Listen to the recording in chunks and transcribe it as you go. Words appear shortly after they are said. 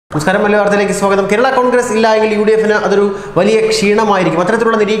നമസ്കാരം, മലയാള വാർത്തയിലേക്ക് സ്വാഗതം. കേരള കോൺഗ്രസ് ഇല്ല എങ്കിൽ UDF-ന് അതൊരു വലിയ ക്ഷീണമായിരിക്കും.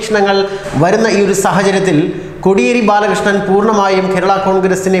 അത്തരത്തിലുള്ള നിരീക്ഷണങ്ങൾ വരുന്ന ഈ ഒരു സാഹചര്യത്തിൽ കോടിയേരി ബാലകൃഷ്ണൻ പൂർണ്ണമായും കേരള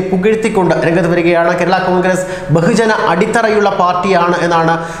കോൺഗ്രസിനെ പുകഴ്ത്തിക്കൊണ്ട് രംഗത്ത് വരികയാണ്. കേരള കോൺഗ്രസ് ബഹുജന അടിത്തറയുള്ള പാർട്ടിയാണ്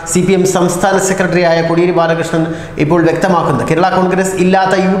എന്നാണ് CPM സംസ്ഥാന സെക്രട്ടറിയായ കോടിയേരി ബാലകൃഷ്ണൻ ഇപ്പോൾ വ്യക്തമാക്കുന്നത്. കേരള കോൺഗ്രസ്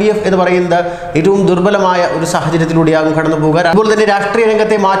ഇല്ലാത്ത UDF എന്ന് പറയുന്നത് ഏറ്റവും ദുർബലമായ ഒരു സാഹചര്യത്തിലൂടെയാകും കടന്നു പോകുക. അതുപോലെ തന്നെ രാഷ്ട്രീയ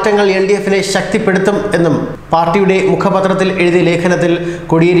രംഗത്തെ മാറ്റങ്ങൾ LDF-നെ ശക്തിപ്പെടുത്തും എന്നും പാർട്ടിയുടെ മുഖപത്രത്തിൽ എഴുതിയ ലേഖനത്തിൽ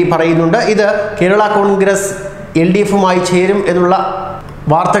കോടിയേരി പറയുന്നുണ്ട്. ഇത് കേരള കോൺഗ്രസ് LDF-മായി ചേരും എന്നുള്ള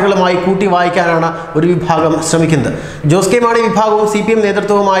വാർത്തകളുമായി കൂട്ടി വായിക്കാനാണ് ഒരു വിഭാഗം ശ്രമിക്കുന്നത്. ജോസ് കെ മാണി വിഭാഗവും CPM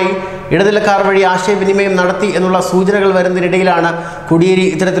നേതൃത്വവുമായി ഇടനിലക്കാർ വഴി ആശയവിനിമയം നടത്തി എന്നുള്ള സൂചനകൾ വരുന്നതിനിടയിലാണ് കോടിയേരി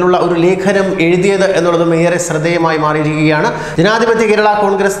ഇത്തരത്തിലുള്ള ഒരു ലേഖനം എഴുതിയത് എന്നുള്ളതും ഏറെ ശ്രദ്ധേയമായി മാറിയിരിക്കുകയാണ്. ജനാധിപത്യ കേരള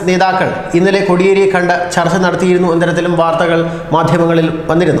കോൺഗ്രസ് നേതാക്കൾ ഇന്നലെ കോടിയേരിയെ കണ്ട് ചർച്ച നടത്തിയിരുന്നു എന്നതരത്തിലും വാർത്തകൾ മാധ്യമങ്ങളിൽ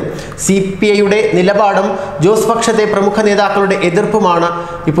വന്നിരുന്നു. CPI-യുടെ നിലപാടും ജോസ് പക്ഷത്തെ പ്രമുഖ നേതാക്കളുടെ എതിർപ്പുമാണ്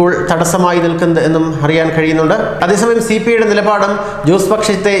ഇപ്പോൾ തടസ്സമായി നിൽക്കുന്നത് എന്നും അറിയാൻ കഴിയുന്നുണ്ട്. അതേസമയം CPI-യുടെ നിലപാടും ജോസ്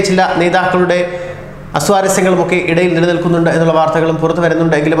പക്ഷത്തെ ചില നേതാക്കളുടെ അസ്വാരസ്യങ്ങളുമൊക്കെ ഇടയിൽ നിലനിൽക്കുന്നുണ്ട് എന്നുള്ള വാർത്തകളും പുറത്തു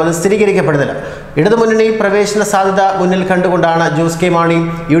വരുന്നുണ്ടെങ്കിലും അത് സ്ഥിരീകരിക്കപ്പെടുന്നില്ല. ഇടതുമുന്നണി പ്രവേശന സാധ്യത മുന്നിൽ കണ്ടുകൊണ്ടാണ് ജോസ് കെ മാണി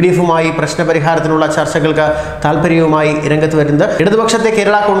UDF-മായി പ്രശ്നപരിഹാരത്തിനുള്ള ചർച്ചകൾക്ക് താല്പര്യവുമായി രംഗത്ത് വരുന്നത്. ഇടതുപക്ഷത്തെ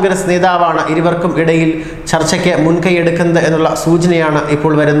കേരള കോൺഗ്രസ് നേതാവാണ് ഇരുവർക്കും ഇടയിൽ ചർച്ചയ്ക്ക് മുൻകൈയെടുക്കുന്നത് എന്നുള്ള സൂചനയാണ്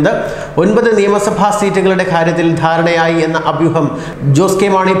ഇപ്പോൾ വരുന്നത്. 9 നിയമസഭാ സീറ്റുകളുടെ കാര്യത്തിൽ ധാരണയായി എന്ന അഭ്യൂഹം ജോസ് കെ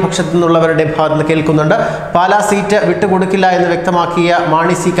മാണി പക്ഷത്തു നിന്നുള്ളവരുടെ ഭാഗത്ത് കേൾക്കുന്നുണ്ട്. പാലാ സീറ്റ് വിട്ടുകൊടുക്കില്ല എന്ന് വ്യക്തമാക്കിയ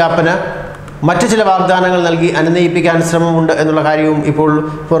മാണി സി കാപ്പന് മറ്റു ചില വാഗ്ദാനങ്ങൾ നൽകി അനുനയിപ്പിക്കാൻ ശ്രമമുണ്ട് എന്നുള്ള കാര്യവും ഇപ്പോൾ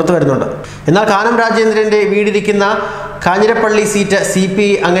പുറത്തു വരുന്നുണ്ട്. എന്നാൽ കാനം രാജേന്ദ്രൻ്റെ വീടിരിക്കുന്ന കാഞ്ഞിരപ്പള്ളി സീറ്റ് CPI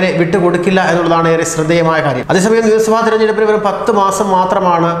അങ്ങനെ വിട്ടുകൊടുക്കില്ല എന്നുള്ളതാണ് ഏറെ ശ്രദ്ധേയമായ കാര്യം. അതേസമയം നിയമസഭാ തെരഞ്ഞെടുപ്പിന് വെറും 10 മാസം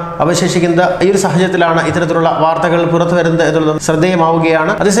മാത്രമാണ് അവശേഷിക്കുന്നത്. ഈ ഒരു സാഹചര്യത്തിലാണ് ഇത്തരത്തിലുള്ള വാർത്തകൾ പുറത്തു വരുന്നത് എന്നുള്ളതും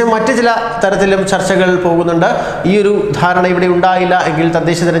ശ്രദ്ധേയമാവുകയാണ്. അതേസമയം മറ്റു ചില തരത്തിലും ചർച്ചകൾ പോകുന്നുണ്ട്. ഈ ഒരു ധാരണ ഇവിടെ ഉണ്ടായില്ല എങ്കിൽ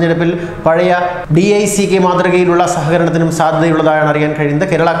തദ്ദേശ തെരഞ്ഞെടുപ്പിൽ പഴയ DICK മാതൃകയിലുള്ള സഹകരണത്തിനും സാധ്യതയുള്ളതായാണ് അറിയാൻ കഴിയുന്നത്.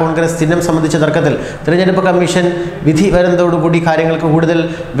 കേരള കോൺഗ്രസ് ചിഹ്നം സംബന്ധിച്ച തർക്കത്തിൽ തെരഞ്ഞെടുപ്പ് കമ്മീഷൻ വിധി വരുന്നതോടുകൂടി കാര്യങ്ങൾക്ക് കൂടുതൽ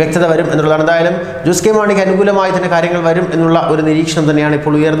വ്യക്തത വരും എന്നുള്ളതാണ്. എന്തായാലും ജോസ് കെ മാണിക്ക് അനുകൂലമായി തന്നെ കാര്യങ്ങൾ വരും എന്നുള്ള ഒരു നിരീക്ഷണം തന്നെയാണ്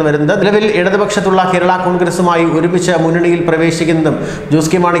ഇപ്പോൾ ഉയർന്നു വരുന്നത്. നിലവിൽ ഇടതുപക്ഷത്തുള്ള കേരള കോൺഗ്രസുമായി ഒരുമിച്ച് മുന്നണിയിൽ പ്രവേശിക്കുന്നതും ജോസ്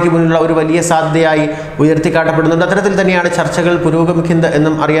കെ മാണിക്ക് മുന്നിലുള്ള ഒരു വലിയ സാധ്യതയായി ഉയർത്തിക്കാട്ടപ്പെടുന്നുണ്ട്. അത്തരത്തിൽ തന്നെയാണ് ചർച്ചകൾ പുരോഗമിക്കുന്നത്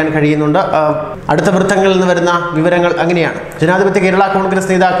എന്നും അറിയാൻ കഴിയുന്നുണ്ട്. അടുത്ത വൃത്തങ്ങളിൽ നിന്ന് വരുന്ന വിവരങ്ങൾ അങ്ങനെയാണ്. ജനാധിപത്യ കേരള കോൺഗ്രസ്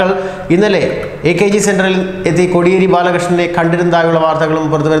നേതാക്കൾ ഇന്നലെ AKG സെന്ററിൽ എത്തി കോടിയേരി ബാലകൃഷ്ണനെ കണ്ടിരുന്നതായുള്ള വാർത്തകളും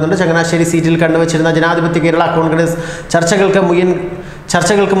പുറത്തു വരുന്നുണ്ട്. ചങ്ങനാശ്ശേരി സീറ്റിൽ കണ്ടുവച്ചിരുന്ന ജനാധിപത്യ കേരള കോൺഗ്രസ്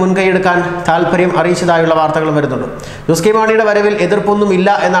ചർച്ചകൾക്ക് മുൻകൈയെടുക്കാൻ താല്പര്യം അറിയിച്ചതായുള്ള വാർത്തകളും വരുന്നുണ്ട്. ജോസ് കെ മാണിയുടെ വരവിൽ എതിർപ്പൊന്നും ഇല്ല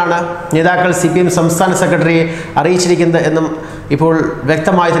എന്നാണ് നേതാക്കൾ CPM സംസ്ഥാന സെക്രട്ടറിയെ അറിയിച്ചിരിക്കുന്നത് എന്നും ഇപ്പോൾ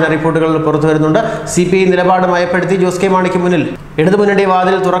വ്യക്തമായ ചില റിപ്പോർട്ടുകൾ പുറത്തു വരുന്നുണ്ട്. CPI നിലപാട് മയപ്പെടുത്തി ജോസ് കെ മാണിക്ക് മുന്നിൽ ഇടതുമുന്നണിയുടെ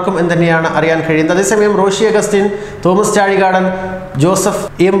വാതിൽ തുറക്കും എന്ന് തന്നെയാണ് അറിയാൻ കഴിയുന്നത്. അതേസമയം Roshy Augustine, Thomas Chazhikadan, Joseph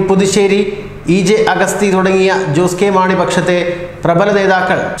M Puthussery, EJ അഗസ്തി തുടങ്ങിയ ജോസ് കെ മാണി പക്ഷത്തെ പ്രബല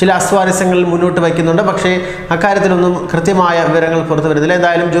നേതാക്കൾ ചില അസ്വാരസ്യങ്ങളിൽ മുന്നോട്ട് വയ്ക്കുന്നുണ്ട്. പക്ഷേ അക്കാര്യത്തിലൊന്നും കൃത്യമായ വിവരങ്ങൾ പുറത്തു വരുന്നില്ല.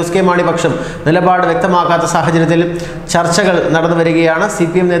 എന്തായാലും ജോസ് കെ മാണി പക്ഷം നിലപാട് വ്യക്തമാക്കാത്ത സാഹചര്യത്തിൽ ചർച്ചകൾ നടന്നു വരികയാണ്.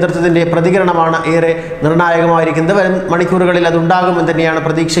 CPM നേതൃത്വത്തിൻ്റെ പ്രതികരണമാണ് ഏറെ നിർണായകമായിരിക്കുന്നത്. വരും മണിക്കൂറുകളിൽ അതുണ്ടാകുമെന്ന് തന്നെയാണ്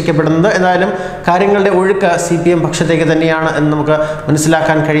പ്രതീക്ഷിക്കപ്പെടുന്നത്. എന്തായാലും കാര്യങ്ങളുടെ ഒഴുക്ക് CPM പക്ഷത്തേക്ക് തന്നെയാണ് എന്ന് നമുക്ക്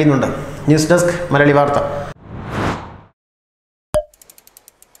മനസ്സിലാക്കാൻ കഴിയുന്നുണ്ട്. ന്യൂസ് ഡെസ്ക്, മലയാളി വാർത്ത.